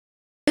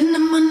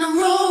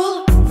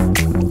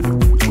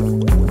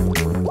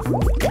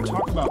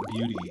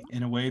beauty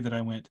in a way that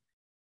I went,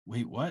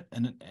 wait, what?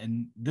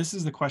 And this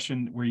is the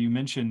question where you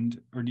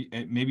mentioned, or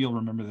maybe you'll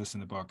remember this in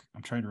the book.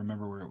 I'm trying to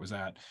remember where it was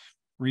at,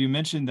 where you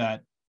mentioned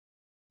that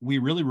we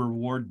really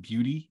reward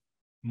beauty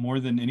more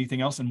than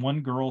anything else. And one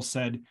girl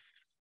said,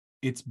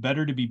 it's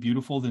better to be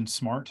beautiful than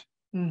smart.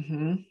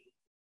 Mm-hmm.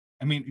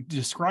 I mean,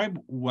 describe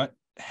what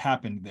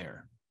happened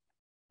there.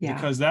 Yeah.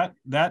 Because that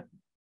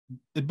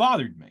it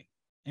bothered me.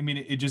 I mean,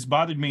 it just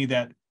bothered me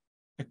that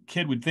a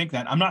kid would think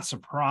that. I'm not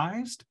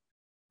surprised,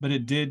 but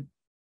it did.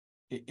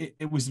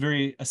 It was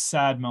a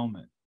sad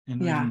moment in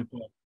reading the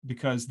book,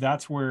 because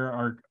that's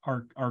where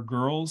our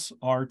girls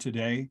are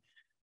today.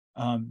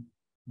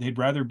 They'd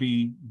rather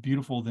be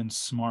beautiful than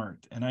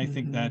smart, and I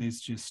think that is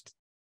just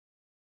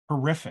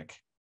horrific,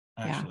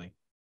 actually.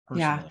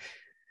 Personally.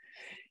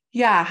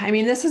 Yeah. I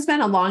mean, this has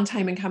been a long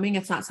time in coming.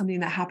 It's not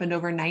something that happened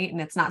overnight,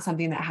 and it's not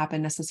something that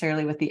happened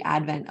necessarily with the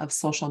advent of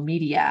social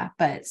media,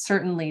 but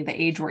certainly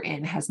the age we're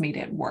in has made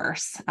it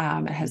worse.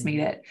 It has made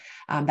it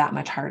that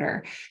much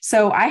harder.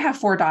 So I have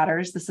 4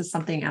 daughters. This is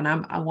something, and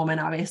I'm a woman,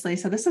 obviously.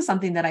 So this is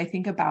something that I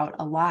think about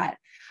a lot.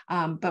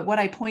 But what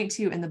I point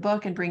to in the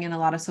book and bring in a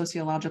lot of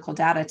sociological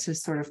data to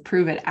sort of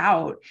prove it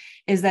out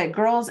is that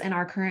girls in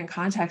our current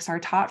context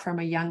are taught from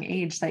a young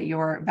age that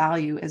your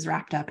value is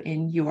wrapped up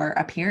in your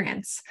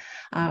appearance.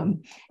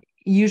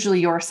 Usually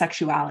your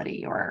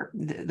sexuality, or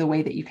the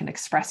way that you can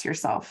express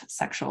yourself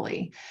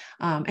sexually,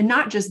 and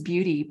not just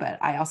beauty, but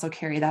I also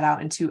carry that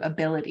out into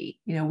ability.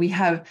 You know, we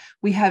have,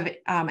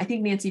 I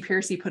think Nancy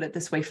Pearcey put it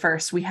this way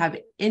first: we have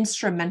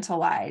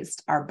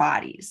instrumentalized our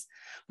bodies.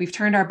 We've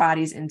turned our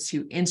bodies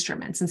into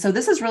instruments. And so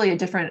this is really a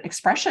different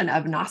expression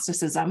of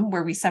Gnosticism,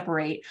 where we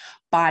separate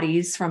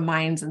bodies from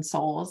minds and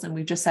souls. And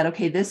we've just said,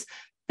 okay, this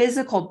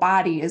physical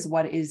body is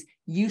what is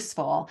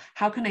useful.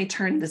 How can I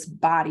turn this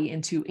body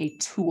into a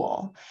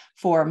tool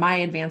for my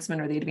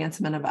advancement or the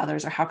advancement of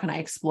others? Or how can I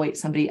exploit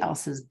somebody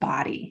else's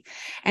body?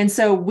 And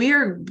so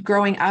we're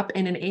growing up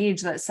in an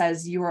age that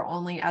says you are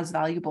only as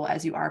valuable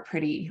as you are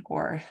pretty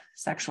or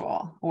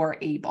sexual or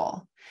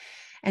able.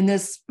 And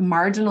this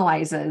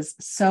marginalizes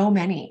so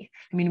many.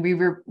 I mean,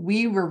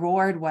 we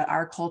reward what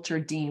our culture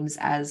deems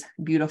as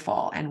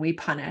beautiful, and we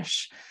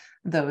punish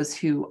those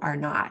who are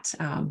not.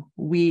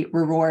 We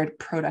reward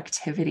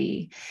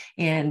productivity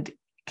and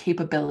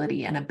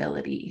capability and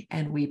ability,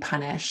 and we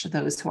punish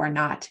those who are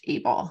not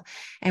able.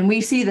 And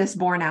we see this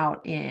borne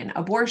out in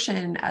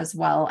abortion, as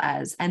well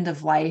as end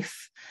of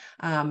life,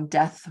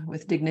 death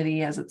with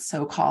dignity, as it's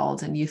so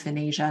called, and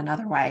euthanasia and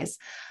otherwise.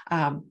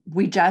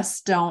 We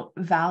just don't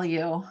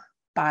value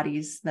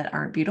bodies that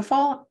aren't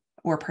beautiful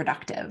or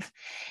productive.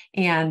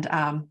 And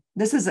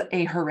this is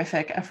a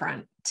horrific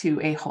affront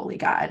to a holy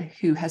God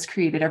who has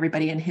created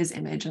everybody in his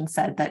image and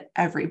said that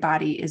every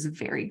body is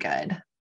very good.